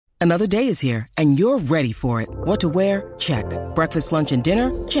Another day is here, and you're ready for it. What to wear? Check. Breakfast, lunch, and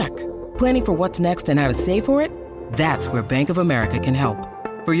dinner? Check. Planning for what's next and how to save for it? That's where Bank of America can help.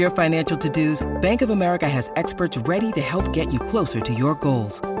 For your financial to-dos, Bank of America has experts ready to help get you closer to your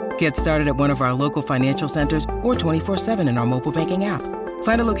goals. Get started at one of our local financial centers or 24/7 in our mobile banking app.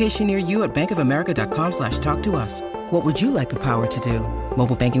 Find a location near you at bankofamerica.com/talktous. What would you like the power to do?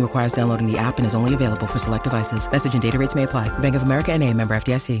 Mobile banking requires downloading the app and is only available for select devices. Message and data rates may apply. Bank of America N.A., member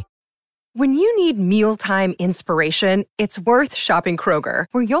FDIC. When you need mealtime inspiration, it's worth shopping Kroger,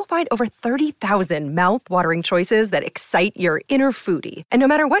 where you'll find over 30,000 mouth-watering choices that excite your inner foodie. And no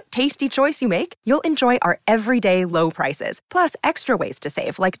matter what tasty choice you make, you'll enjoy our everyday low prices, plus extra ways to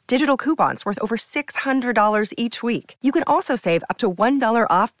save, like digital coupons worth over $600 each week. You can also save up to $1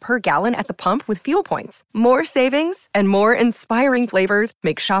 off per gallon at the pump with fuel points. More savings and more inspiring flavors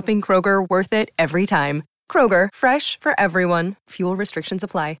make shopping Kroger worth it every time. Kroger, fresh for everyone. Fuel restrictions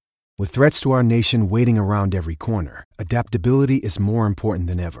apply. With threats to our nation waiting around every corner, adaptability is more important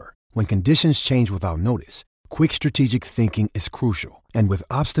than ever. When conditions change without notice, quick strategic thinking is crucial. And with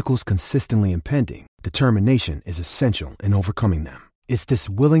obstacles consistently impending, determination is essential in overcoming them. It's this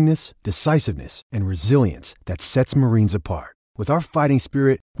willingness, decisiveness, and resilience that sets Marines apart. With our fighting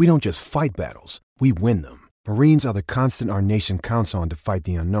spirit, we don't just fight battles, we win them. Marines are the constant our nation counts on to fight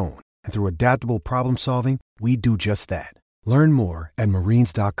the unknown. And through adaptable problem solving, we do just that. Learn more at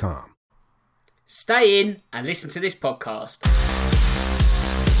marines.com. Stay in and listen to this podcast.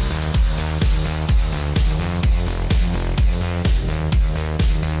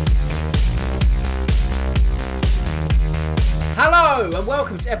 Hello and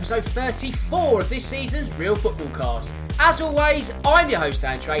welcome to episode 34 of this season's Real Football Cast. As always, I'm your host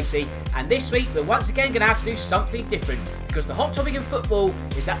Dan Tracy, and this week we're once again going to have to do something different because the hot topic in football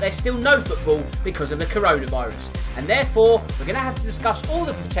is that there's still no football because of the coronavirus, and therefore we're going to have to discuss all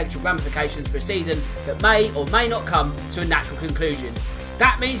the potential ramifications for a season that may or may not come to a natural conclusion.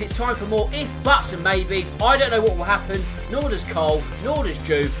 That means it's time for more if, buts and maybes. I don't know what will happen, nor does Cole, nor does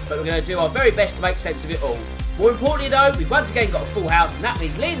Drew, but we're going to do our very best to make sense of it all. More importantly though, we've once again got a full house, and that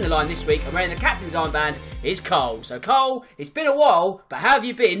means leading the line this week and wearing the captain's armband is Cole. So Cole, it's been a while, but how have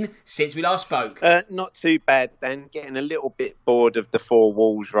you been since we last spoke? Not too bad, Dan. Getting a little bit bored of the four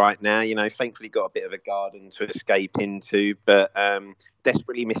walls right now. You know, thankfully got a bit of a garden to escape into, but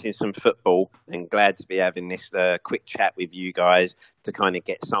desperately missing some football, and glad to be having this quick chat with you guys to kind of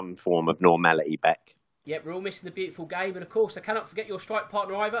get some form of normality back. Yep, we're all missing the beautiful game, and of course I cannot forget your strike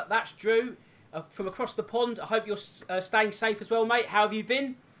partner either. That's Drew. From across the pond. I hope you're staying safe as well, mate. How have you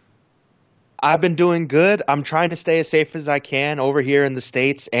been? I've been doing good. I'm trying to stay as safe as I can over here in the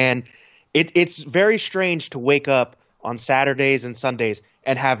States, and it's very strange to wake up on Saturdays and Sundays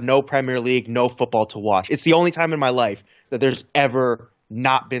and have no Premier League, no football to watch. It's the only time in my life that there's ever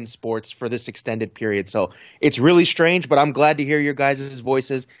not been sports for this extended period. So it's really strange, but I'm glad to hear your guys'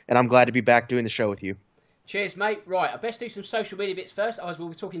 voices, and I'm glad to be back doing the show with you. Cheers, mate. Right, I best do some social media bits first, otherwise we'll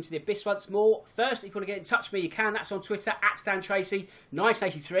be talking to the Abyss once more. First, if you want to get in touch with me, you can. That's on Twitter, at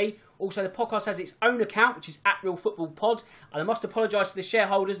StanTracy1983. Also, the podcast has its own account, which is at Real Football Pod. And I must apologise to the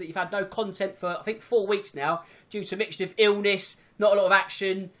shareholders that you've had no content for, I think, 4 weeks now, due to a mixture of illness, not a lot of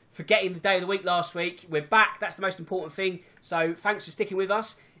action, forgetting the day of the week last week. We're back. That's the most important thing. So, thanks for sticking with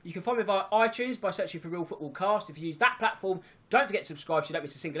us. You can find me via iTunes by searching for Real Football Cast. If you use that platform, don't forget to subscribe so you don't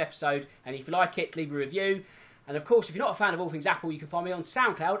miss a single episode. And if you like it, leave a review. And of course, if you're not a fan of all things Apple, you can find me on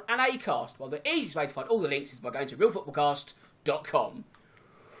SoundCloud and Acast. Well, the easiest way to find all the links is by going to realfootballcast.com.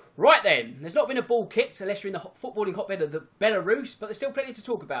 Right then, there's not been a ball kicked unless you're in the footballing hotbed of the Belarus, but there's still plenty to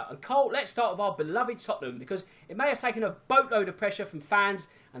talk about. And Cole, let's start with our beloved Tottenham, because it may have taken a boatload of pressure from fans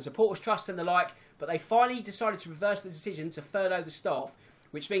and supporters' trust and the like, but they finally decided to reverse the decision to furlough the staff,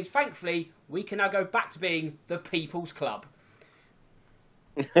 which means, thankfully, we can now go back to being the People's Club.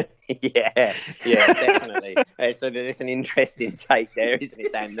 yeah, definitely. So there's an interesting take there, isn't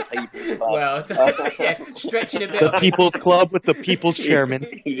it, Dan? The People's Club. Well, yeah, stretching a bit. The People's Club with the People's Chairman.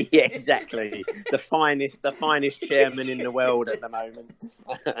 Yeah, exactly. The finest chairman in the world at the moment.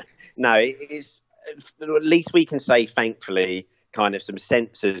 No, it's at least we can say, thankfully, kind of some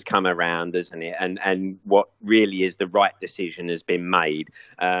sense has come around, hasn't it? And what really is the right decision has been made.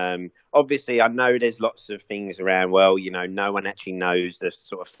 Obviously, I know there's lots of things around, well, you know, no one actually knows the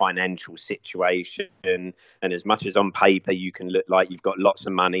sort of financial situation. And as much as on paper you can look like you've got lots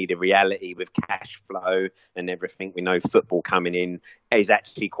of money, the reality with cash flow and everything, we know football coming in is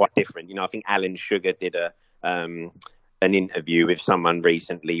actually quite different. You know, I think Alan Sugar did an interview with someone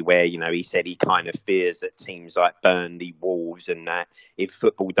recently where, he said he kind of fears that teams like Burnley, Wolves and that, if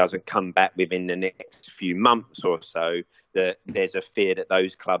football doesn't come back within the next few months or so, that there's a fear that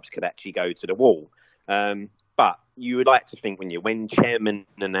those clubs could actually go to the wall. But you would like to think when chairman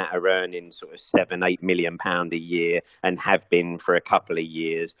and that are earning sort of £7-8 million a year and have been for a couple of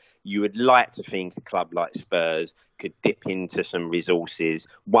years, you would like to think a club like Spurs could dip into some resources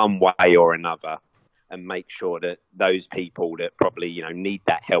one way or another and make sure that those people that probably, need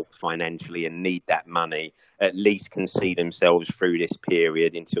that help financially and need that money at least can see themselves through this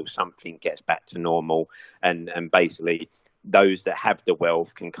period until something gets back to normal. And basically those that have the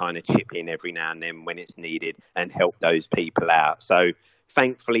wealth can kind of chip in every now and then when it's needed and help those people out. So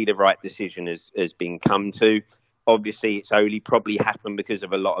thankfully the right decision has been come to. Obviously it's only probably happened because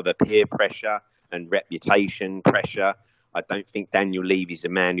of a lot of the peer pressure and reputation pressure. I don't think Daniel Levy's a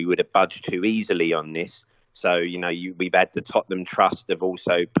man who would have budged too easily on this. So, we've had the Tottenham Trust have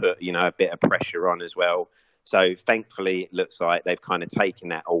also put, a bit of pressure on as well. So thankfully, it looks like they've kind of taken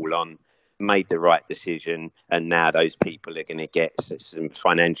that all on, made the right decision. And now those people are going to get some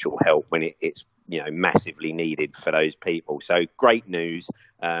financial help when it's, massively needed for those people. So great news.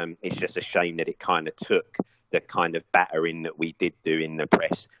 It's just a shame that it kind of took the kind of battering that we did do in the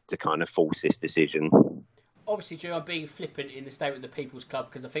press to kind of force this decision. Obviously, Drew, I'm being flippant in the statement of the People's Club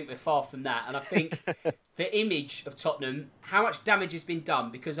because I think we're far from that. And I think the image of Tottenham, how much damage has been done?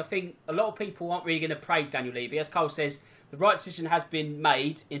 Because I think a lot of people aren't really going to praise Daniel Levy. As Cole says, the right decision has been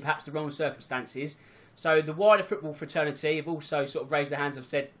made in perhaps the wrong circumstances. So the wider football fraternity have also sort of raised their hands and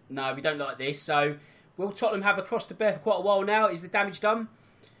said, no, we don't like this. So will Tottenham have a cross to bear for quite a while now? Is the damage done?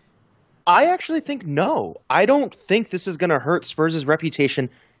 I actually think no. I don't think this is going to hurt Spurs' reputation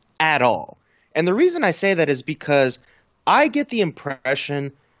at all. And the reason I say that is because I get the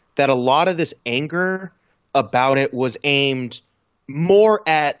impression that a lot of this anger about it was aimed more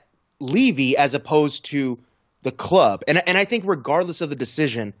at Levy as opposed to the club. And I think regardless of the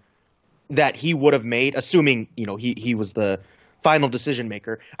decision that he would have made, assuming, he was the final decision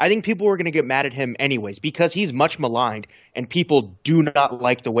maker, I think people were going to get mad at him anyways because he's much maligned and people do not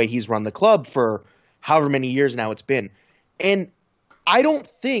like the way he's run the club for however many years now it's been. And I don't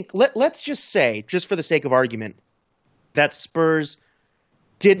think, let's just say, just for the sake of argument, that Spurs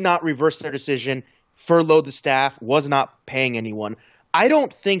did not reverse their decision, furloughed the staff, was not paying anyone. I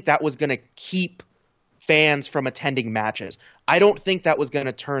don't think that was going to keep fans from attending matches. I don't think that was going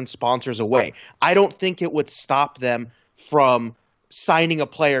to turn sponsors away. I don't think it would stop them from signing a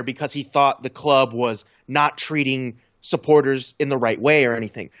player because he thought the club was not treating supporters in the right way or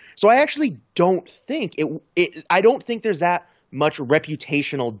anything. So I actually don't think I don't think there's that much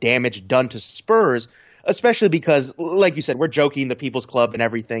reputational damage done to Spurs, especially because, like you said, we're joking, the People's Club and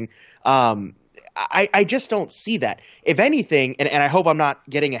everything. I just don't see that. If anything, and I hope I'm not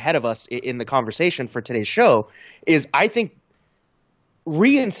getting ahead of us in the conversation for today's show, is I think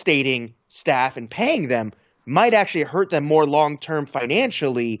reinstating staff and paying them might actually hurt them more long-term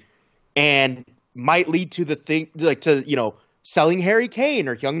financially and might lead to the thing, selling Harry Kane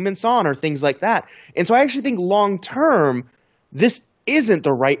or Heung-min Son or things like that. And so I actually think long-term, this isn't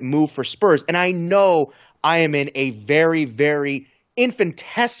the right move for Spurs. And I know I am in a very, very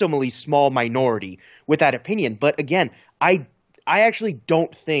infinitesimally small minority with that opinion. But again, I actually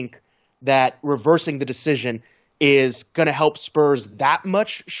don't think that reversing the decision is going to help Spurs that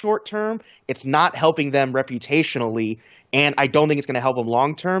much short term. It's not helping them reputationally, and I don't think it's going to help them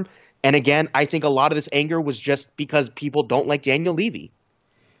long term. And again, I think a lot of this anger was just because people don't like Daniel Levy.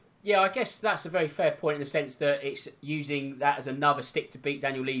 Yeah, I guess that's a very fair point in the sense that it's using that as another stick to beat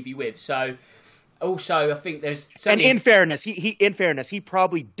Daniel Levy with. So, also, I think there's... And in fairness, he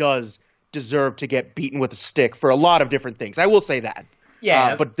probably does deserve to get beaten with a stick for a lot of different things. I will say that.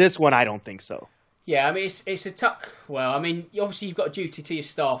 Yeah. But this one, I don't think so. Yeah, I mean, it's a tough... Well, I mean, obviously you've got a duty to your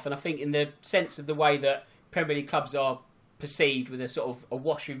staff, and I think in the sense of the way that Premier League clubs are perceived with a sort of a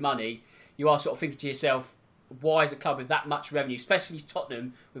wash with money, you are sort of thinking to yourself, why is a club with that much revenue, especially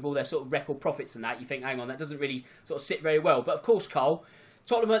Tottenham, with all their sort of record profits and that, you think, hang on, that doesn't really sort of sit very well. But of course, Cole,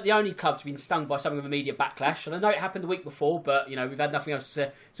 Tottenham aren't the only club to be stung by something of a media backlash. And I know it happened the week before, but, we've had nothing else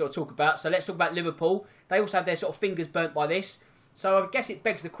to sort of talk about. So let's talk about Liverpool. They also have their sort of fingers burnt by this. So I guess it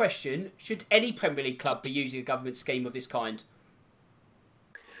begs the question, should any Premier League club be using a government scheme of this kind?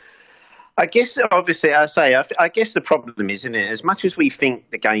 I guess, obviously, I guess the problem is, isn't it, as much as we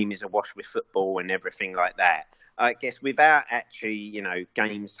think the game is awash with football and everything like that, I guess without actually,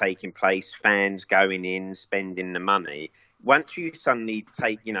 games taking place, fans going in, spending the money, once you suddenly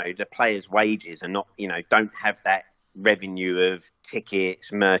take, the players' wages and not, don't have that revenue of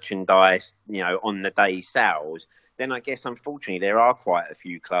tickets, merchandise, on the day sales, then I guess, unfortunately, there are quite a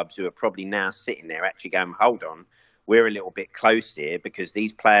few clubs who are probably now sitting there actually going, hold on, we're a little bit close here because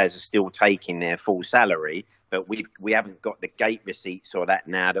these players are still taking their full salary, but we haven't got the gate receipts or that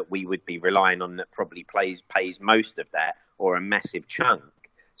now that we would be relying on that probably pays most of that or a massive chunk.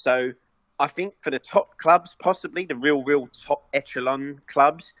 So I think for the top clubs, possibly the real top echelon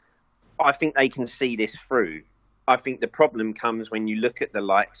clubs, I think they can see this through. I think the problem comes when you look at the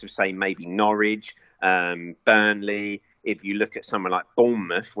likes of, say, maybe Norwich, Burnley. If you look at someone like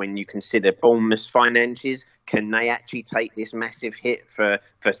Bournemouth, when you consider Bournemouth's finances, can they actually take this massive hit for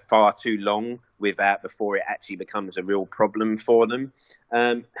far too long before it actually becomes a real problem for them?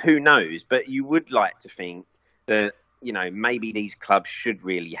 Who knows? But you would like to think that, maybe these clubs should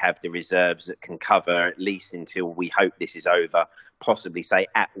really have the reserves that can cover at least until we hope this is over, possibly, say,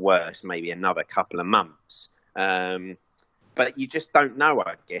 at worst, maybe another couple of months. But you just don't know,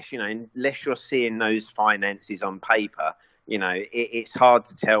 I guess, unless you're seeing those finances on paper, it's hard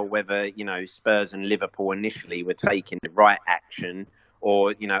to tell whether, Spurs and Liverpool initially were taking the right action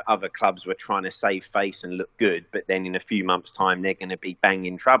or, other clubs were trying to save face and look good. But then in a few months' time, they're going to be bang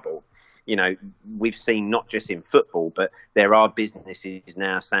in trouble. We've seen not just in football, but there are businesses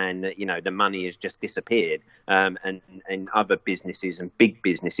now saying that, the money has just disappeared. And other businesses and big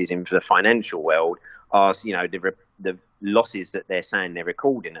businesses in the financial world are, the losses that they're saying they're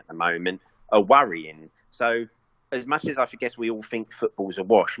recording at the moment are worrying. So as much as I guess we all think football's a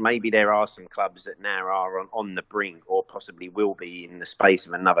wash, maybe there are some clubs that now are on the brink or possibly will be in the space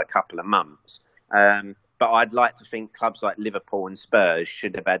of another couple of months. But I'd like to think clubs like Liverpool and Spurs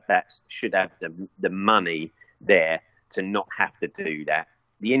should have the money there to not have to do that.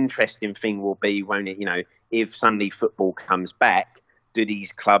 The interesting thing will be, won't it, if suddenly football comes back, do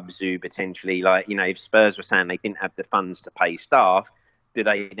these clubs who potentially, if Spurs were saying they didn't have the funds to pay staff, do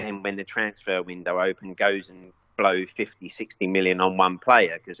they then, when the transfer window open, goes and blow 50, 60 million on one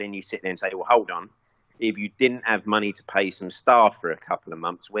player? Because then you sit there and say, well, hold on. If you didn't have money to pay some staff for a couple of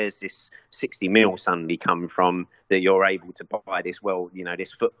months, where's this 60 mil suddenly come from that you're able to buy this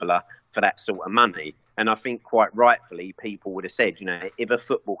footballer for that sort of money? And I think quite rightfully, people would have said, if a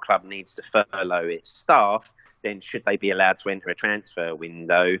football club needs to furlough its staff, then should they be allowed to enter a transfer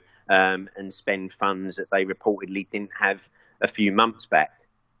window and spend funds that they reportedly didn't have a few months back?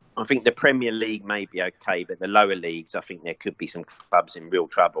 I think the Premier League may be okay, but the lower leagues, I think there could be some clubs in real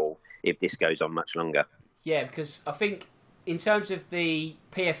trouble if this goes on much longer. Yeah, because I think in terms of the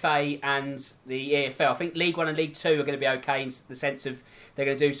PFA and the EFL, I think League One and League Two are going to be okay in the sense of they're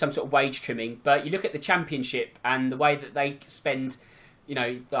going to do some sort of wage trimming. But you look at the Championship and the way that they spend,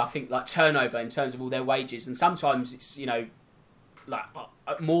 I think like turnover in terms of all their wages, and sometimes it's, like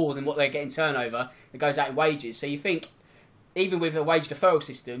more than what they're getting turnover that goes out in wages. So you think, even with a wage deferral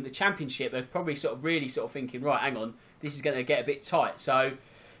system, the Championship are probably really thinking, right, hang on, this is going to get a bit tight. So,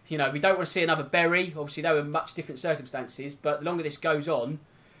 we don't want to see another Bury. Obviously, they were much different circumstances, but the longer this goes on,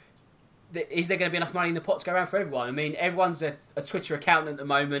 is there going to be enough money in the pot to go around for everyone? I mean, everyone's a Twitter account at the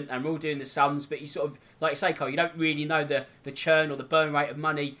moment, and we're all doing the sums, but you like you say, Carl, you don't really know the churn or the burn rate of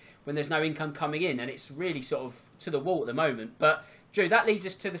money when there's no income coming in, and it's really to the wall at the moment. But Drew, that leads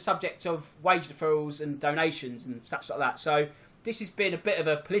us to the subject of wage deferrals and donations and such like that. So this has been a bit of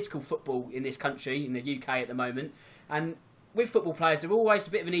a political football in this country, in the UK at the moment. And with football players, they're always a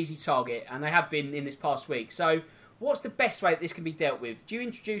bit of an easy target, and they have been in this past week. So what's the best way that this can be dealt with? Do you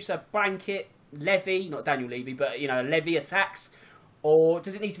introduce a blanket levy, not Daniel Levy, but a levy, a tax? Or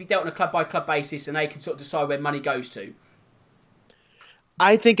does it need to be dealt on a club-by-club basis and they can decide where money goes to?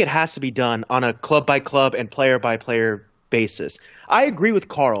 I think it has to be done on a club-by-club and player-by-player basis. I agree with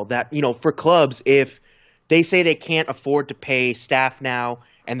Carl that, for clubs, if they say they can't afford to pay staff now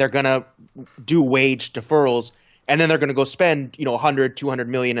and they're going to do wage deferrals and then they're going to go spend, 100, 200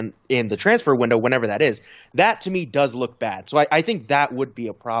 million in the transfer window, whenever that is, that to me does look bad. So I think that would be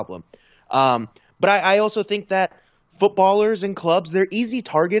a problem. But I also think that footballers and clubs, they're easy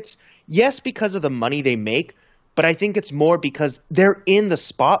targets. Yes, because of the money they make, but I think it's more because they're in the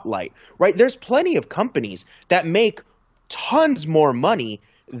spotlight, right? There's plenty of companies that make tons more money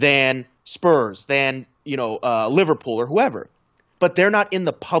than Spurs, than Liverpool or whoever, but they're not in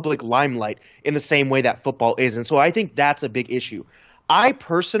the public limelight in the same way that football is. And so I think that's a big issue. I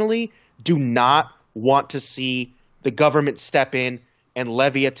personally do not want to see the government step in and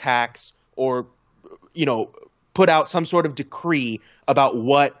levy a tax or, put out some sort of decree about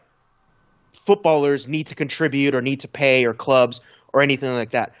what footballers need to contribute or need to pay, or clubs or anything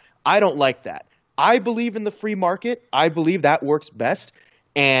like that. I don't like that. I believe in the free market. I believe that works best.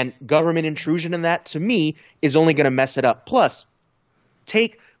 And government intrusion in that, to me, is only going to mess it up. Plus,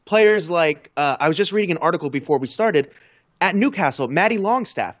 take players like I was just reading an article before we started at Newcastle, Matty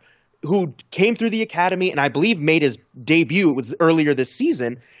Longstaff, who came through the academy and I believe made his debut. It was earlier this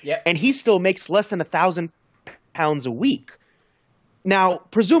season, and he still makes less than £1,000 a week. Now,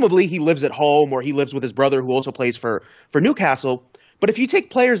 presumably he lives at home or he lives with his brother who also plays for Newcastle. But if you take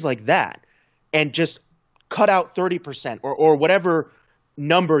players like that and just cut out 30% or whatever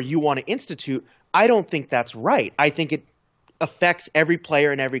number you want to institute, I don't think that's right. I think it affects every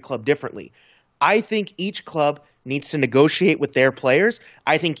player and every club differently. I think each club needs to negotiate with their players.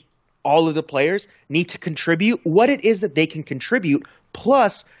 I think all of the players need to contribute what it is that they can contribute.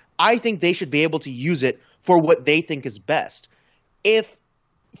 Plus, I think they should be able to use it for what they think is best. If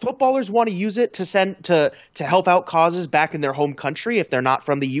footballers want to use it to send to help out causes back in their home country, if they're not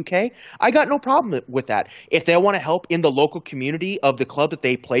from the UK, I got no problem with that. If they want to help in the local community of the club that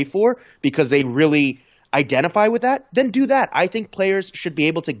they play for because they really identify with that, then do that. I think players should be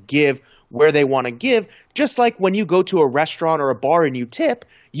able to give where they want to give, just like when you go to a restaurant or a bar and you tip,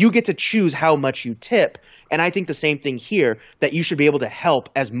 you get to choose how much you tip. And I think the same thing here, that you should be able to help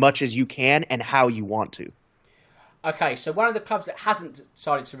as much as you can and how you want to. Okay, so one of the clubs that hasn't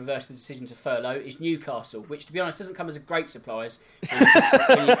decided to reverse the decision to furlough is Newcastle, which, to be honest, doesn't come as a great surprise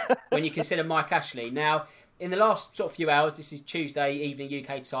when you consider Mike Ashley. Now, in the last sort of few hours, this is Tuesday evening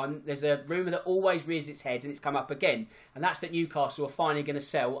UK time, there's a rumour that always rears its head and it's come up again, and that's that Newcastle are finally going to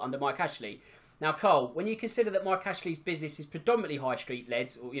sell under Mike Ashley. Now, Carl, when you consider that Mike Ashley's business is predominantly high street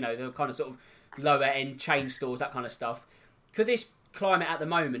led, or the kind of sort of lower end chain stores, that kind of stuff, could this climate at the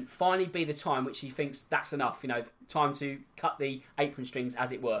moment finally be the time which he thinks that's enough, time to cut the apron strings,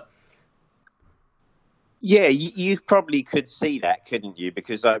 as it were? Yeah, you probably could see that, couldn't you?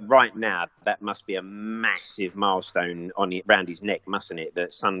 Because right now, that must be a massive milestone around his neck, mustn't it?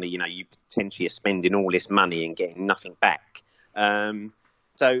 That suddenly, you potentially are spending all this money and getting nothing back.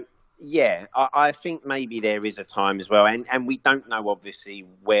 So, yeah, I think maybe there is a time as well. And we don't know, obviously,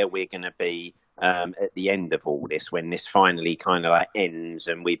 where we're going to be at the end of all this, when this finally kind of ends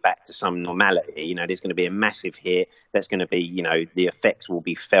and we're back to some normality. There's going to be a massive hit. That's going to be, the effects will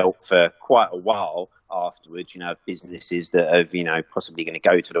be felt for quite a while afterwards, businesses that are, possibly going to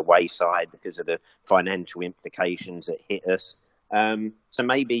go to the wayside because of the financial implications that hit us. So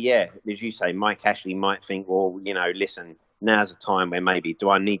maybe, yeah, as you say, Mike Ashley might think, well, listen, now's a time where maybe do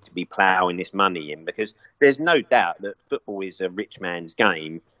I need to be ploughing this money in? Because there's no doubt that football is a rich man's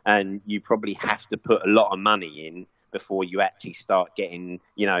game and you probably have to put a lot of money in before you actually start getting,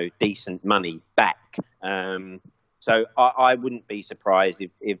 decent money back. So I wouldn't be surprised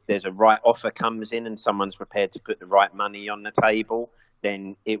if there's a right offer comes in and someone's prepared to put the right money on the table,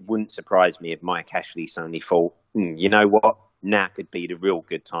 then it wouldn't surprise me if Mike Ashley suddenly thought, you know what? Now could be the real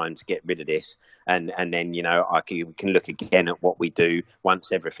good time to get rid of this. And then, we can look again at what we do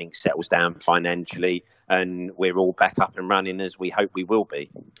once everything settles down financially and we're all back up and running as we hope we will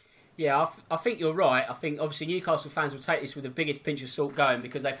be. Yeah, I think you're right. I think, obviously, Newcastle fans will take this with the biggest pinch of salt going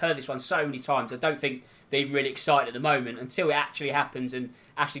because they've heard this one so many times. I don't think they're really excited at the moment. Until it actually happens and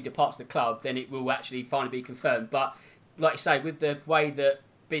Ashley departs the club, then it will actually finally be confirmed. But, like you say, with the way that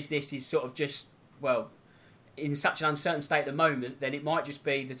business is sort of just, in such an uncertain state at the moment, then it might just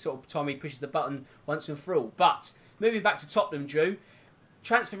be the sort of time he pushes the button once and for all. But moving back to Tottenham, Drew,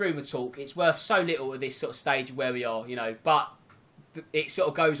 transfer rumour talk, it's worth so little at this sort of stage of where we are, but it sort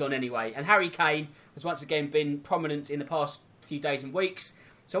of goes on anyway. And Harry Kane has once again been prominent in the past few days and weeks.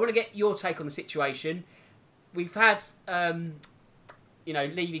 So I want to get your take on the situation. We've had,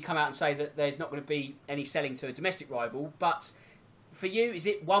 Levy come out and say that there's not going to be any selling to a domestic rival, but for you, is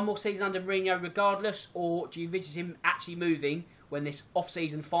it one more season under Mourinho regardless, or do you envisage him actually moving when this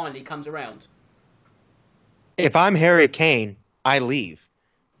off-season finally comes around? If I'm Harry Kane, I leave.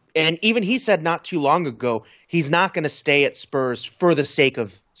 And even he said not too long ago, he's not going to stay at Spurs for the sake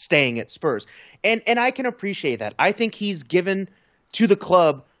of staying at Spurs. And I can appreciate that. I think he's given to the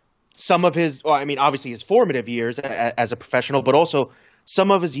club some of his, obviously his formative years as a professional, but also some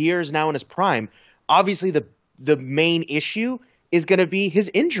of his years now in his prime. Obviously, the main issue is going to be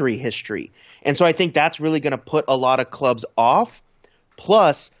his injury history. And so I think that's really going to put a lot of clubs off.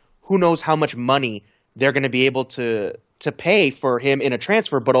 Plus, who knows how much money they're going to be able to pay for him in a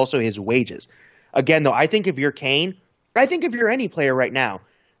transfer, but also his wages. Again, though, I think if you're Kane, I think if you're any player right now,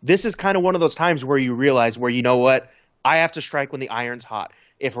 this is kind of one of those times where you realize where, you know what, I have to strike when the iron's hot.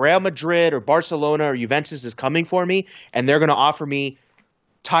 If Real Madrid or Barcelona or Juventus is coming for me and they're going to offer me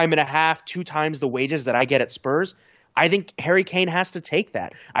time and a half, 2 times the wages that I get at Spurs, I think Harry Kane has to take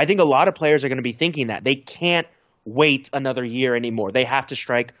that. I think a lot of players are going to be thinking that. They can't wait another year anymore. They have to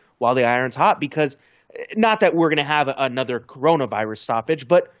strike while the iron's hot because not that we're going to have another coronavirus stoppage,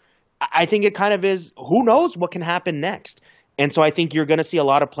 but I think it kind of is, who knows what can happen next. And so I think you're going to see a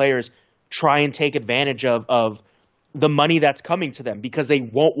lot of players try and take advantage of the money that's coming to them because they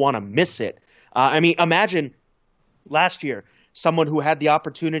won't want to miss it. I mean, imagine last year, someone who had the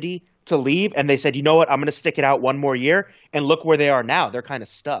opportunity to leave and they said, you know what, I'm going to stick it out one more year, and look where they are now. They're kind of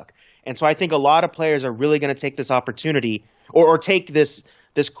stuck. And so I think a lot of players are really going to take this opportunity or take this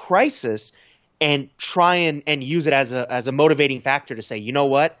crisis and try and use it as a motivating factor to say, you know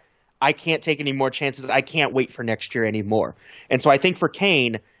what, I can't take any more chances. I can't wait for next year anymore. And so I think for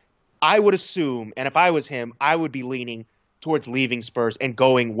Kane, I would assume, and if I was him, I would be leaning towards leaving Spurs and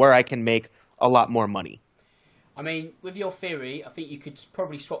going where I can make a lot more money. I mean, with your theory, I think you could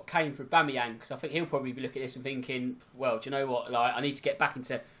probably swap Kane for Aubameyang, because I think he'll probably be looking at this and thinking, well, do you know what, like, I need to get back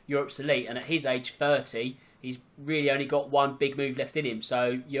into Europe's elite, and at his age, 30, he's really only got one big move left in him.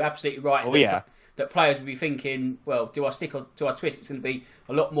 So you're absolutely right that players will be thinking, well, do I stick or do I twist? It's going to be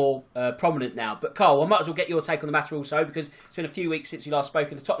a lot more prominent now. But Carl, I might as well get your take on the matter also, because it's been a few weeks since we last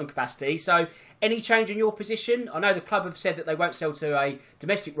spoke in the Tottenham capacity. So any change in your position? I know the club have said that they won't sell to a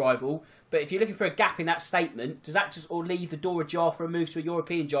domestic rival, but if you're looking for a gap in that statement, does that just or leave the door ajar for a move to a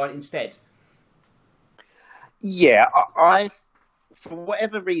European giant instead? Yeah, I for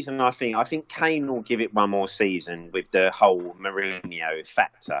whatever reason, I think Kane will give it one more season with the whole Mourinho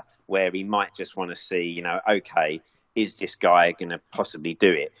factor, where he might just want to see, okay, is this guy going to possibly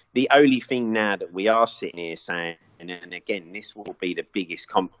do it? The only thing now that we are sitting here saying, and again, this will be the biggest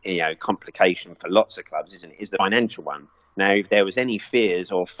complication for lots of clubs, isn't it, is the financial one. Now, if there was any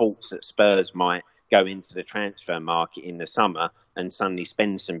fears or thoughts that Spurs might go into the transfer market in the summer and suddenly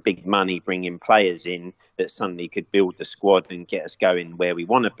spend some big money bringing players in that suddenly could build the squad and get us going where we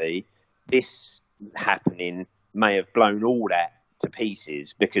want to be, this happening may have blown all that to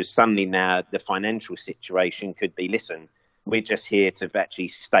pieces, because suddenly now the financial situation could be, listen, we're just here to actually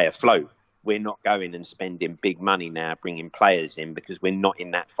stay afloat. We're not going and spending big money now bringing players in because we're not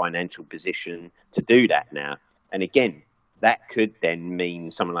in that financial position to do that now. And again, that could then mean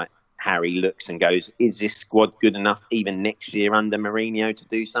someone like Harry looks and goes, is this squad good enough even next year under Mourinho to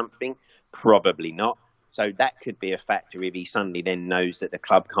do something? Probably not. So that could be a factor if he suddenly then knows that the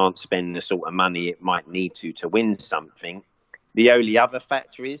club can't spend the sort of money it might need to win something. The only other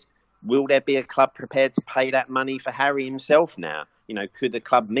factor is, will there be a club prepared to pay that money for Harry himself now? Could the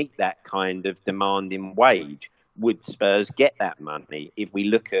club meet that kind of demanding wage? Would Spurs get that money? If we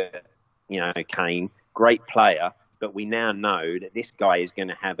look at, Kane, great player, but we now know that this guy is going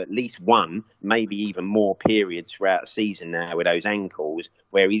to have at least one, maybe even more periods throughout the season now with those ankles,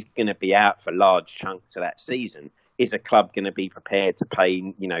 where he's going to be out for large chunks of that season. Is a club going to be prepared to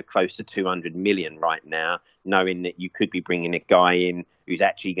pay, close to 200 million right now, knowing that you could be bringing a guy in who's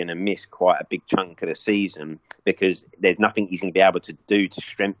actually going to miss quite a big chunk of the season because there's nothing he's going to be able to do to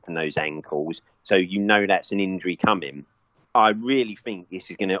strengthen those ankles? So that's an injury coming. I really think this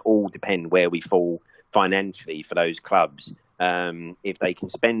is going to all depend where we fall financially for those clubs. If they can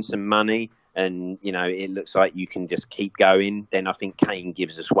spend some money and, it looks like you can just keep going, then I think Kane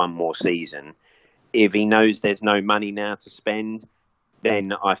gives us one more season. If he knows there's no money now to spend,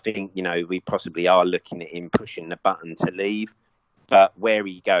 then I think, we possibly are looking at him pushing the button to leave. But where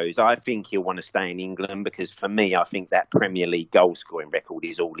he goes, I think he'll want to stay in England, because for me, I think that Premier League goal scoring record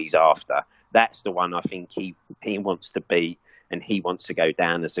is all he's after. That's the one I think he wants to beat, and he wants to go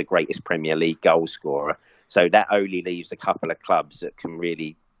down as the greatest Premier League goal scorer. So that only leaves a couple of clubs that can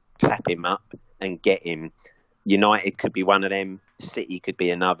really tap him up and get him. United could be one of them. City could be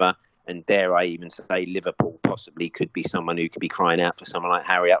another. And dare I even say Liverpool possibly could be someone who could be crying out for someone like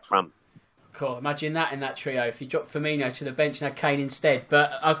Harry up front. Cool. Imagine that in that trio if you drop Firmino to the bench and had Kane instead.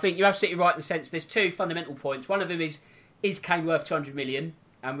 But I think you're absolutely right in the sense there's two fundamental points. One of them is Kane worth 200 million?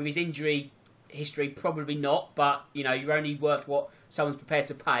 And with his injury history, probably not. But, you're only worth what someone's prepared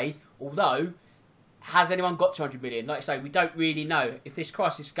to pay. Although, has anyone got 200 million? Like I say, we don't really know. If this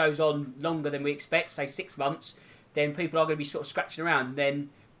crisis goes on longer than we expect, say 6 months, then people are going to be sort of scratching around. And then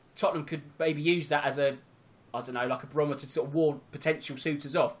Tottenham could maybe use that as a barometer to sort of ward potential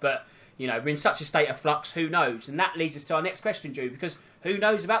suitors off. But, we're in such a state of flux, who knows? And that leads us to our next question, Drew, because who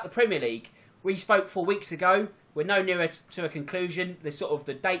knows about the Premier League? We spoke 4 weeks ago. We're no nearer to a conclusion. There's sort of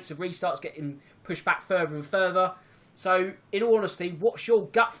the dates of restarts getting pushed back further and further. So, in all honesty, what's your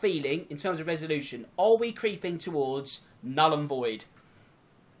gut feeling in terms of resolution? Are we creeping towards null and void?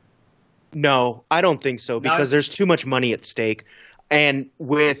 No, I don't think so, because there's too much money at stake. And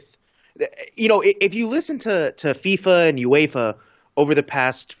with, if you listen to FIFA and UEFA over the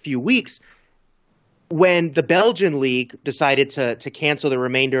past few weeks, when the Belgian league decided to cancel the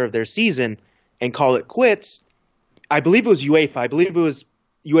remainder of their season and call it quits, I believe it was UEFA. I believe it was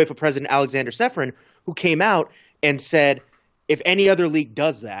UEFA president Alexander Seferin, who came out and said if any other league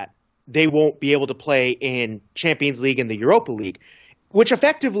does that, they won't be able to play in Champions League and the Europa League, which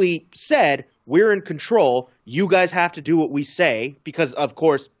effectively said, we're in control. You guys have to do what we say because, of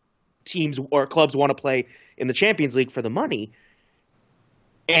course, teams or clubs want to play in the Champions League for the money.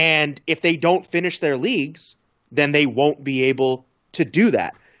 And if they don't finish their leagues, then they won't be able to do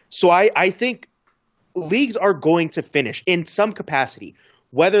that. So I think leagues are going to finish in some capacity,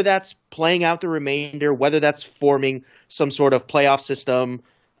 whether that's playing out the remainder, whether that's forming some sort of playoff system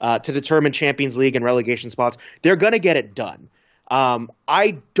to determine Champions League and relegation spots. They're going to get it done.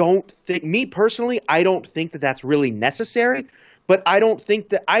 I don't think that that's really necessary, but I think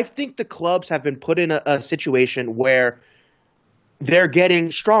the clubs have been put in a situation where they're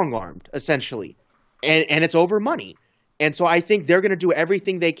getting strong-armed, essentially, and it's over money. And so I think they're going to do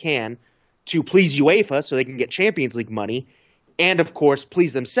everything they can to please UEFA so they can get Champions League money, and, of course,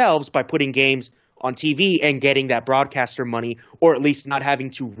 please themselves by putting games on TV and getting that broadcaster money, or at least not having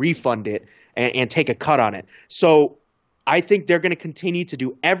to refund it and take a cut on it. So I think they're going to continue to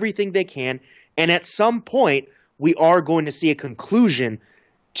do everything they can, and at some point we are going to see a conclusion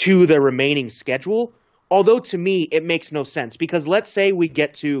to the remaining schedule, although to me it makes no sense because let's say we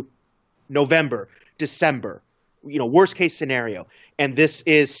get to November, December, worst case scenario, and this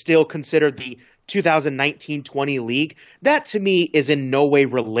is still considered the 2019-20 league. That to me is in no way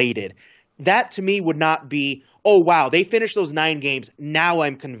related. That to me would not be, oh wow, they finished those 9 games. Now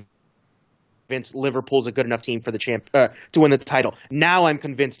I'm convinced Liverpool's a good enough team for the to win the title. Now I'm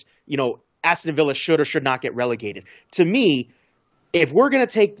convinced, Aston Villa should or should not get relegated. To me, if we're going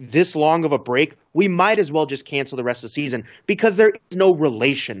to take this long of a break, we might as well just cancel the rest of the season because there is no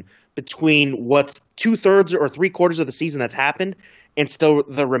relation between what's 2/3 or 3/4 of the season that's happened and still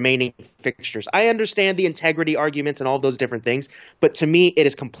the remaining fixtures. I understand the integrity arguments and all those different things, but to me, it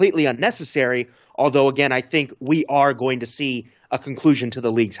is completely unnecessary. Although, again, I think we are going to see a conclusion to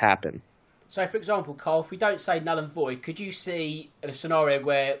the leagues happen. So, for example, Carl, if we don't say null and void, could you see a scenario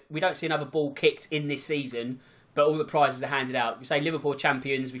where we don't see another ball kicked in this season, but all the prizes are handed out? We say Liverpool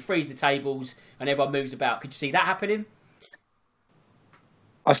champions, we freeze the tables, and everyone moves about. Could you see that happening?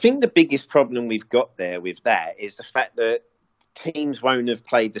 I think the biggest problem we've got there with that is the fact that teams won't have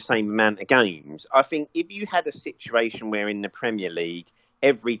played the same amount of games. I think if you had a situation where in the Premier League,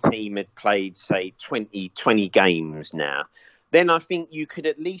 every team had played, say, 20 games now, then I think you could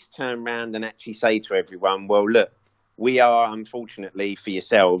at least turn around and actually say to everyone, well, look, we are, unfortunately for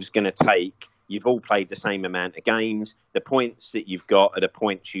yourselves, going to take, you've all played the same amount of games. The points that you've got are the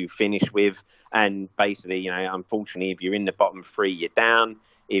points you finish with. And basically, unfortunately, if you're in the bottom 3, you're down.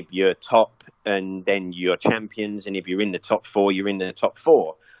 If you're top, and then you're champions. And if you're in the top 4, you're in the top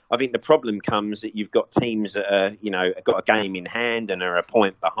 4. I think the problem comes that you've got teams that are, have got a game in hand and are a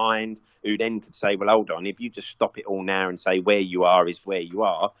point behind, who then could say, well, hold on, if you just stop it all now and say where you are is where you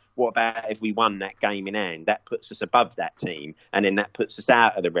are, what about if we won that game in hand? That puts us above that team, and then that puts us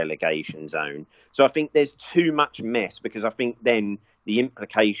out of the relegation zone. So I think there's too much mess, because I think then the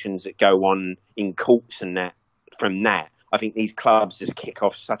implications that go on in courts and that, from that, I think these clubs just kick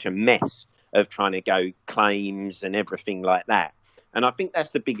off such a mess of trying to go claims and everything like that. And I think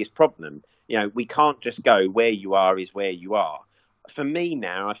that's the biggest problem. We can't just go where you are is where you are. For me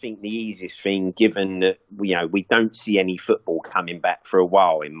now, I think the easiest thing, given that, we don't see any football coming back for a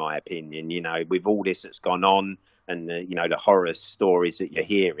while, in my opinion, with all this that's gone on and the horror stories that you're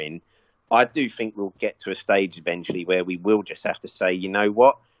hearing, I do think we'll get to a stage eventually where we will just have to say, you know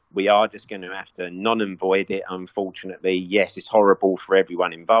what, we are just going to have to non and void it, unfortunately. Yes, it's horrible for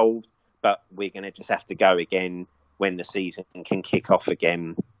everyone involved, but we're going to just have to go again when the season can kick off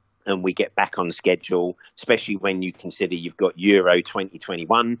again and we get back on schedule, especially when you consider you've got Euro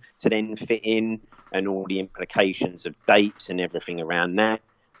 2021 to then fit in and all the implications of dates and everything around that.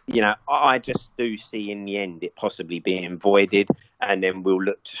 I just do see in the end it possibly being voided, and then we'll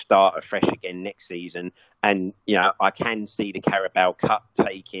look to start afresh again next season. And, I can see the Carabao Cup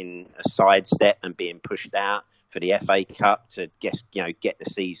taking a sidestep and being pushed out for the FA Cup to get the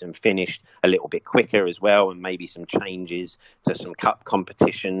season finished a little bit quicker as well, and maybe some changes to some cup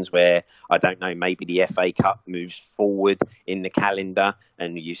competitions where, I don't know, maybe the FA Cup moves forward in the calendar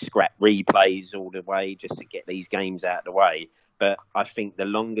and you scrap replays all the way just to get these games out of the way. But I think the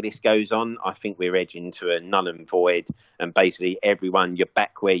longer this goes on, I think we're edging to a null and void, and basically everyone, you're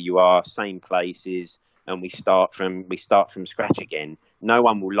back where you are, same places, and we start from scratch again. No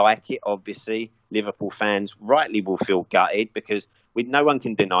one will like it, obviously. Liverpool fans rightly will feel gutted, because no one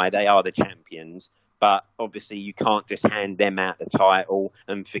can deny they are the champions. But obviously you can't just hand them out the title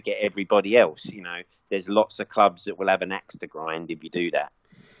and forget everybody else. There's lots of clubs that will have an axe to grind if you do that.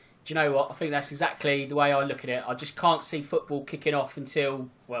 do you know what? I think that's exactly the way I look at it. I just can't see football kicking off until,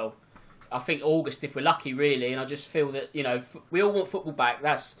 well, I think August if we're lucky, really. And I just feel that, you know, we all want football back.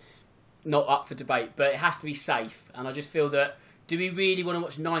 That's not up for debate, but it has to be safe. And I just feel that, do we really want to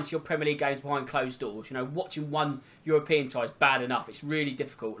watch 90 odd Premier League games behind closed doors? You know, watching one European tie is bad enough. It's really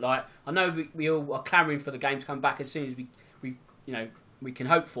difficult. Like, I know we all are clamouring for the game to come back as soon as we can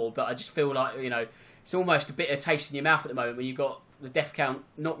hope for, but I just feel like, you know, it's almost a bitter taste in your mouth at the moment when you've got the death count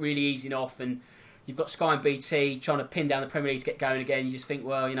not really easing off, and you've got Sky and BT trying to pin down the Premier League to get going again. You just think,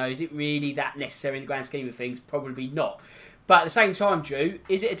 well, you know, is it really that necessary in the grand scheme of things? Probably not. But at the same time, Drew,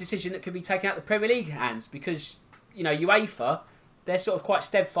 is it a decision that could be taken out of the Premier League hands? Because, you know, UEFA, they're sort of quite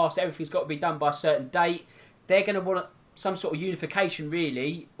steadfast. Everything's got to be done by a certain date. They're going to want some sort of unification,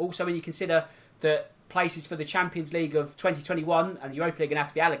 really. Also, when you consider that places for the Champions League of 2021 and the Europa League are going to have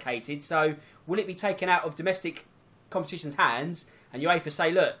to be allocated. So will it be taken out of domestic competition's hands and UEFA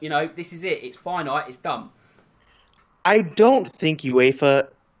say, look, you know, this is it. It's finite. It's done. I don't think UEFA...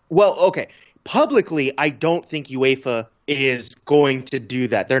 Well, okay. Publicly, I don't think UEFA is going to do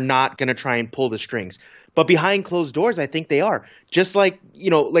that. They're not going to try and pull the strings. But behind closed doors, I think they are. Just like, you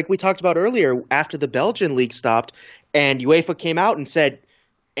know, like we talked about earlier, after the Belgian league stopped and UEFA came out and said,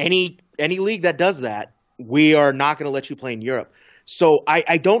 any league that does that, we are not going to let you play in Europe. So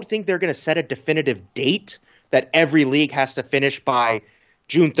I don't think they're going to set a definitive date that every league has to finish by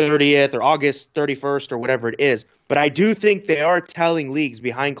June 30th or August 31st or whatever it is. But I do think they are telling leagues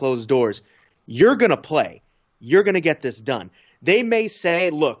behind closed doors, you're going to play. You're going to get this done. They may say,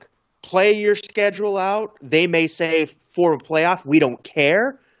 look, play your schedule out. They may say for a playoff, we don't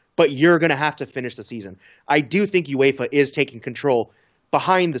care, but you're going to have to finish the season. I do think UEFA is taking control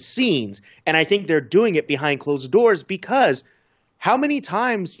behind the scenes, and I think they're doing it behind closed doors because how many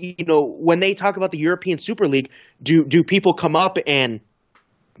times, you know, when they talk about the European Super League, do people come up and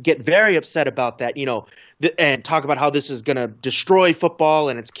get very upset about that, you know, and talk about how this is going to destroy football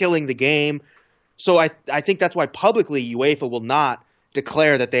and it's killing the game. So I think that's why publicly UEFA will not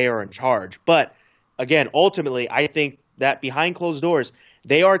declare that they are in charge. But again, ultimately, I think that behind closed doors,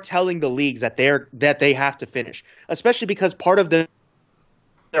 they are telling the leagues that they have to finish, especially because part of their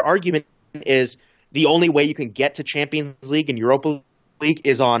argument is the only way you can get to Champions League and Europa League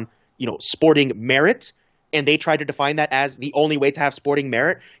is on, you know, sporting merit. And they try to define that as the only way to have sporting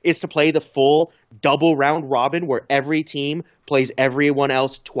merit is to play the full double round robin where every team plays everyone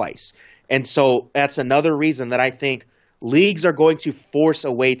else twice. And so that's another reason that I think leagues are going to force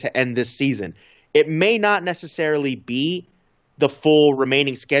a way to end this season. It may not necessarily be the full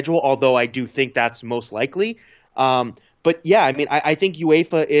remaining schedule, although I do think that's most likely. But yeah, I mean, I think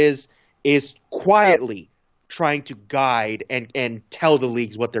UEFA is quietly trying to guide and tell the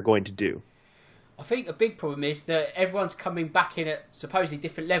leagues what they're going to do. I think a big problem is that everyone's coming back in at supposedly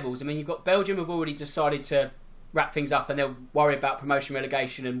different levels. I mean, you've got Belgium have already decided to wrap things up and they'll worry about promotion,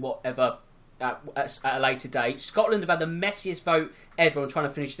 relegation and whatever at a later date. Scotland have had the messiest vote ever on trying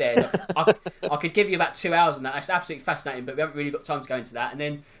to finish there. I could give you about 2 hours on that. That's absolutely fascinating, but we haven't really got time to go into that. And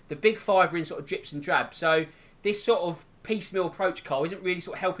then the big five are in sort of drips and drabs. So this sort of piecemeal approach, Carl, isn't really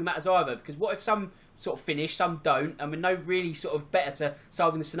sort of helping matters either, because what if some sort of finish, some don't, and we're no really sort of better to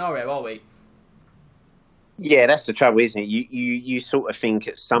solving the scenario, are we? Yeah, that's the trouble, isn't it? You sort of think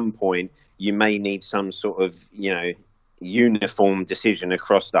at some point you may need some sort of, you know, uniform decision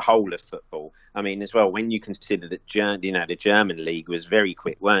across the whole of football. I mean, as well, when you consider that, you know, the German league was very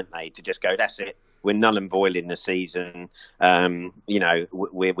quick, weren't they, to just go, that's it, we're null and void in the season. You know,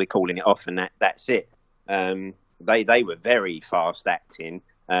 we're calling it off, and that's it. They were very fast acting,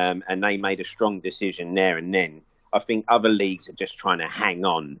 and they made a strong decision there and then. I think other leagues are just trying to hang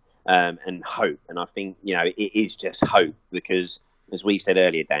on and hope. And I think, you know, it is just hope because, as we said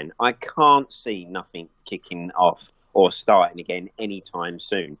earlier, Dan, I can't see nothing kicking off or starting again anytime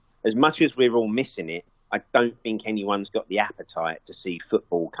soon. As much as we're all missing it, I don't think anyone's got the appetite to see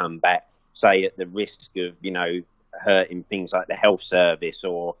football come back, say at the risk of, you know, hurting things like the health service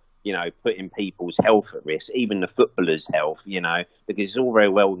or, you know, putting people's health at risk, even the footballers' health, you know, because it's all very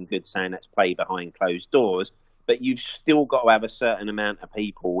well and good saying that's play behind closed doors, but you've still got to have a certain amount of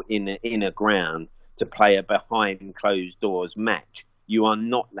people in a ground to play a behind closed doors match. You are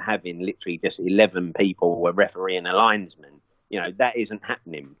not having literally just 11 people, a referee and a linesman. You know, that isn't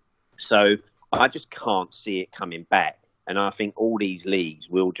happening. So I just can't see it coming back. And I think all these leagues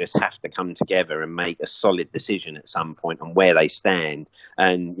will just have to come together and make a solid decision at some point on where they stand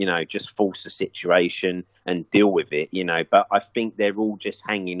and, you know, just force the situation and deal with it, you know. But I think they're all just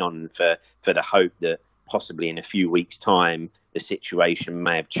hanging on for the hope that possibly in a few weeks' time, the situation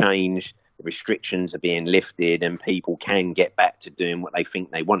may have changed. restrictions are being lifted and people can get back to doing what they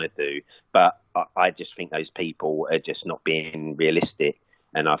think they want to do. But I just think those people are just not being realistic.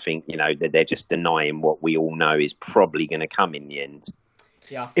 And I think, that they're just denying what we all know is probably going to come in the end.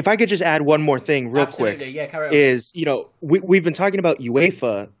 Yeah. If I could just add one more thing real quick, carry on. is, we've been talking about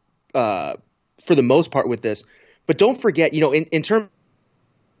UEFA for the most part with this, but don't forget, in terms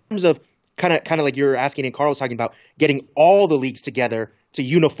of kind of like you're asking and Carl was talking about getting all the leagues together to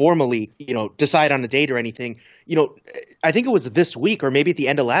uniformly, decide on a date or anything. I think it was this week or maybe at the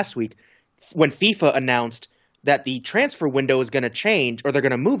end of last week when FIFA announced that the transfer window is going to change, or they're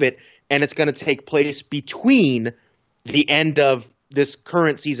going to move it, and it's going to take place between the end of this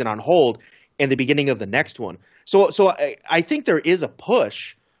current season on hold and the beginning of the next one. So I think there is a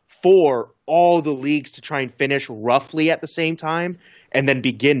push for all the leagues to try and finish roughly at the same time and then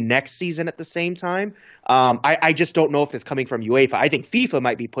begin next season at the same time. I just don't know if it's coming from UEFA. I think FIFA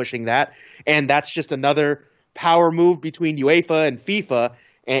might be pushing that, and that's just another power move between UEFA and FIFA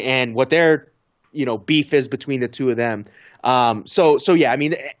and what their beef is between the two of them. So yeah, I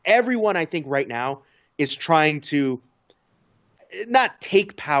mean, everyone I think right now is trying to not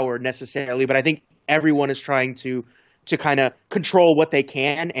take power necessarily, but I think everyone is trying to kind of control what they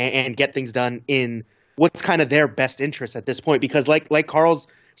can and get things done in what's kind of their best interest at this point. Because like Carl's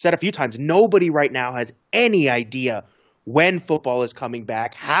said a few times, nobody right now has any idea when football is coming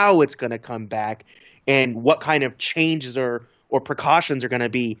back, how it's going to come back, and what kind of changes or precautions are going to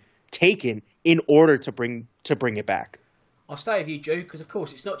be taken in order to bring it back. I'll stay with you, Drew, because of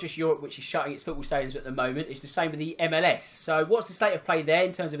course it's not just Europe which is shutting its football stadiums at the moment. It's the same with the MLS. So what's the state of play there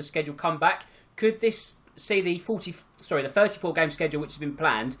in terms of a scheduled comeback? Could this see the 34 game schedule which has been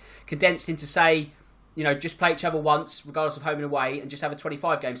planned condensed into, say, just play each other once regardless of home and away, and just have a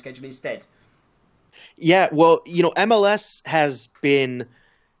 25 game schedule instead? Yeah, well, MLS has been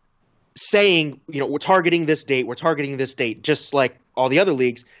saying, we're targeting this date, just like all the other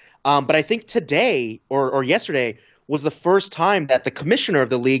leagues. But I think today or yesterday was the first time that the commissioner of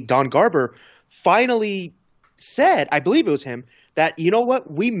the league, Don Garber, finally said, I believe it was him, that,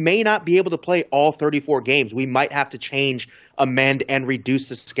 we may not be able to play all 34 games. We might have to change, amend, and reduce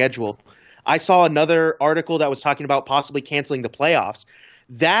the schedule. I saw another article that was talking about possibly canceling the playoffs.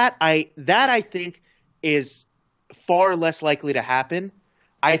 That I think is far less likely to happen.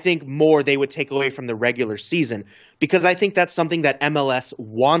 I think more they would take away from the regular season, because I think that's something that MLS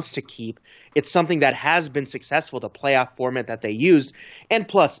wants to keep. It's something that has been successful, the playoff format that they used. And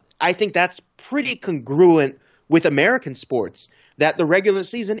plus, I think that's pretty congruent with American sports, that the regular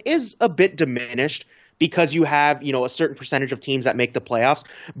season is a bit diminished because you have, a certain percentage of teams that make the playoffs.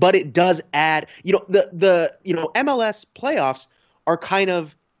 But it does add, the MLS playoffs are kind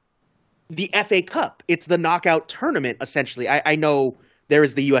of the FA Cup. It's the knockout tournament, essentially. I know there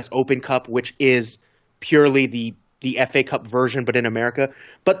is the U.S. Open Cup, which is purely the FA Cup version, but in America.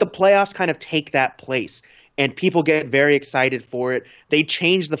 But the playoffs kind of take that place, and people get very excited for it. They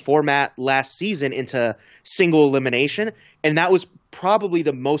changed the format last season into single elimination, and that was probably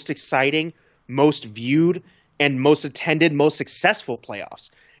the most exciting, most viewed, and most attended, most successful playoffs.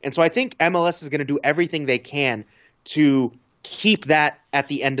 And so I think MLS is going to do everything they can to keep that at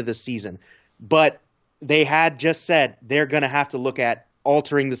the end of the season. But they had just said they're going to have to look at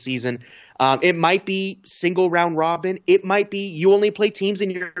altering the season. It might be single round robin. It might be you only play teams in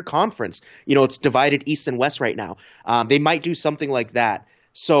your conference. It's divided East and West right now. They might do something like that.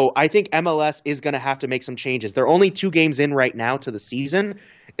 So I think MLS is going to have to make some changes. They're only 2 games in right now to the season,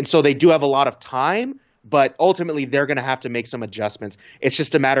 and so they do have a lot of time, but ultimately they're going to have to make some adjustments. It's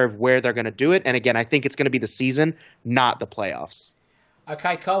just a matter of where they're going to do it. And again, I think it's going to be the season, not the playoffs.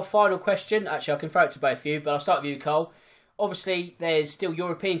 Okay, Cole, final question. Actually, I can throw it to both of you, but I'll start with you, Cole. Obviously, there's still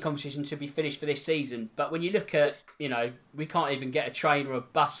European competition to be finished for this season. But when you look at, we can't even get a train or a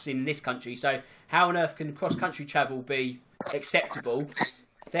bus in this country. So how on earth can cross-country travel be acceptable?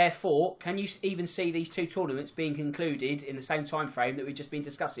 Therefore, can you even see these 2 tournaments being concluded in the same time frame that we've just been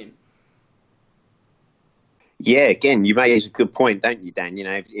discussing? Yeah, again, you raise a good point, don't you, Dan?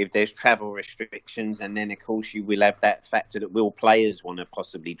 If there's travel restrictions, and then, of course, you will have that factor that will players want to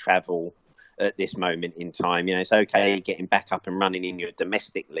possibly travel at this moment in time. It's okay getting back up and running in your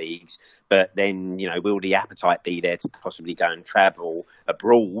domestic leagues, but then, will the appetite be there to possibly go and travel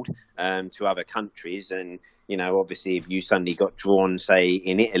abroad to other countries? And, obviously, if you suddenly got drawn, say,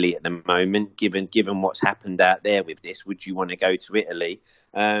 in Italy at the moment, given what's happened out there with this, would you want to go to Italy?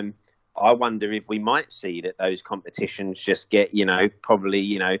 I wonder if we might see that those competitions just get,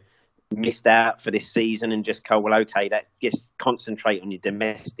 probably, missed out for this season and just go, well, okay, that just concentrate on your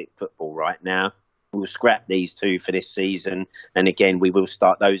domestic football right now. we'll scrap these two for this season, and again we will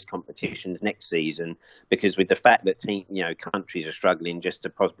start those competitions next season, because with the fact that countries are struggling just to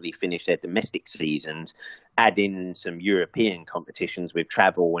possibly finish their domestic seasons, add in some European competitions with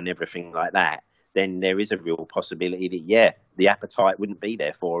travel and everything like that, then there is a real possibility that the appetite wouldn't be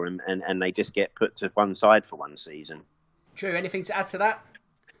there for them, and they just get put to one side for one season. Drew, anything to add to that?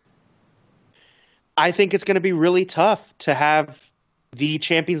 I think it's going to be really tough to have the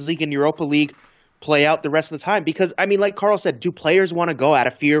Champions League and Europa League play out the rest of the time, because I mean, like Carl said, do players want to go out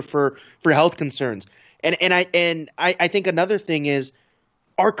of fear for health concerns? And I think another thing is,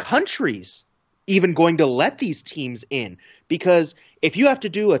 are countries even going to let these teams in? Because if you have to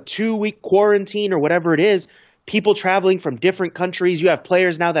do a 2-week quarantine or whatever it is, people traveling from different countries, you have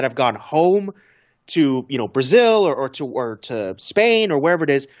players now that have gone home to Brazil or to Spain or wherever it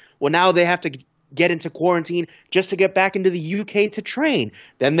is. Well, now they have to get into quarantine just to get back into the UK to train.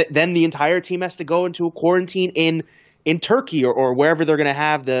 Then the entire team has to go into a quarantine in Turkey or wherever they're going to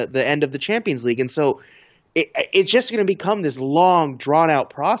have the end of the Champions League. And so it's just going to become this long, drawn-out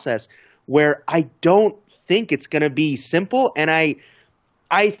process where I don't think it's going to be simple. And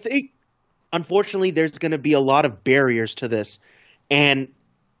I think, unfortunately, there's going to be a lot of barriers to this. And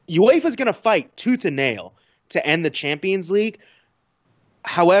UEFA's going to fight tooth and nail to end the Champions League.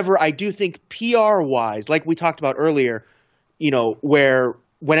 However, I do think PR-wise, like we talked about earlier, where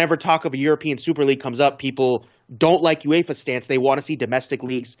whenever talk of a European Super League comes up, people don't like UEFA's stance. They want to see domestic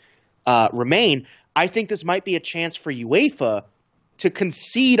leagues remain. I think this might be a chance for UEFA to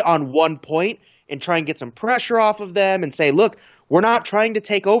concede on one point and try and get some pressure off of them and say, look, we're not trying to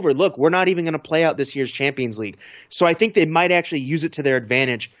take over. Look, we're not even going to play out this year's Champions League. So I think they might actually use it to their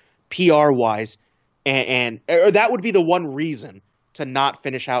advantage PR-wise, and that would be the one reason to not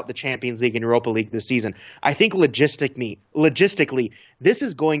finish out the Champions League and Europa League this season. I think logistically, this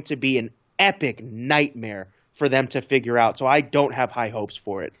is going to be an epic nightmare for them to figure out. So I don't have high hopes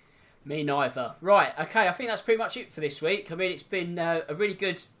for it. Me neither. Right, okay, I think that's pretty much it for this week. I mean, it's been a really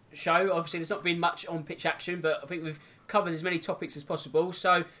good show. Obviously, there's not been much on-pitch action, but I think we've covered as many topics as possible.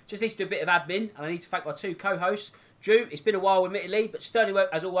 So just need to do a bit of admin, and I need to thank my two co-hosts. Drew, it's been a while, admittedly, but sterling work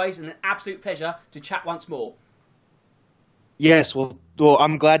as always, and an absolute pleasure to chat once more. Yes, well,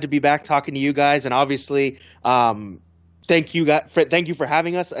 I'm glad to be back talking to you guys, and obviously, thank you for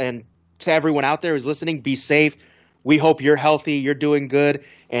having us, and to everyone out there who's listening, be safe. We hope you're healthy, you're doing good,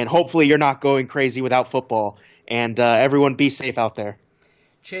 and hopefully you're not going crazy without football. And everyone, be safe out there.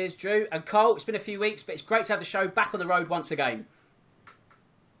 Cheers, Drew. And Carl, it's been a few weeks, but it's great to have the show back on the road once again.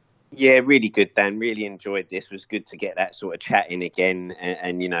 Yeah, really good, Dan. Really enjoyed this. It was good to get that sort of chat in again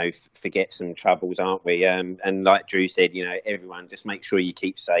and forget some troubles, aren't we? And like Drew said, everyone, just make sure you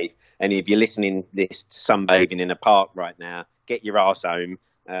keep safe. And if you're listening this sunbathing in a park right now, get your arse home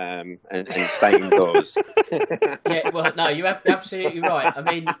and stay indoors. Yeah, well, no, you're absolutely right. I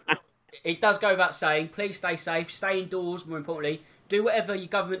mean, it does go without saying, please stay safe, stay indoors, more importantly. Do whatever your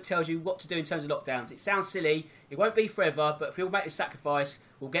government tells you what to do in terms of lockdowns. It sounds silly, it won't be forever, but if we all make the sacrifice,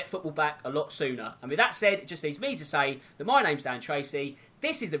 we'll get football back a lot sooner. And with that said, it just leaves me to say that my name's Dan Tracy,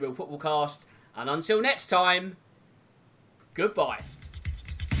 this is the Real Football Cast, and until next time, goodbye.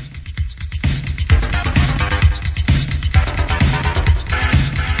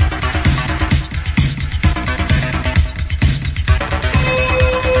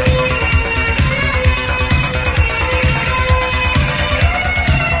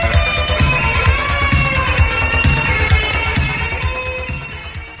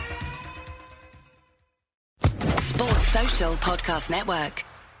 Podcast Network.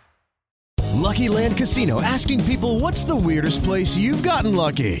 Lucky Land Casino, asking people, what's the weirdest place you've gotten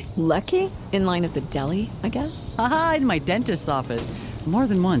lucky? Lucky? In line at the deli, I guess? Aha, in my dentist's office. More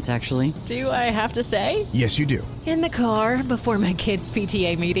than once, actually. Do I have to say? Yes, you do. In the car before my kids'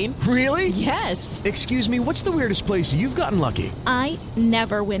 PTA meeting. Really? Yes. Excuse me, what's the weirdest place you've gotten lucky? I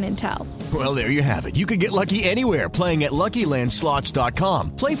never win and tell. Well, there you have it. You can get lucky anywhere, playing at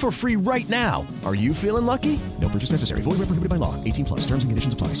LuckyLandSlots.com. Play for free right now. Are you feeling lucky? No purchase necessary. Void where prohibited by law. 18+. Terms and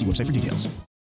conditions apply. See website for details.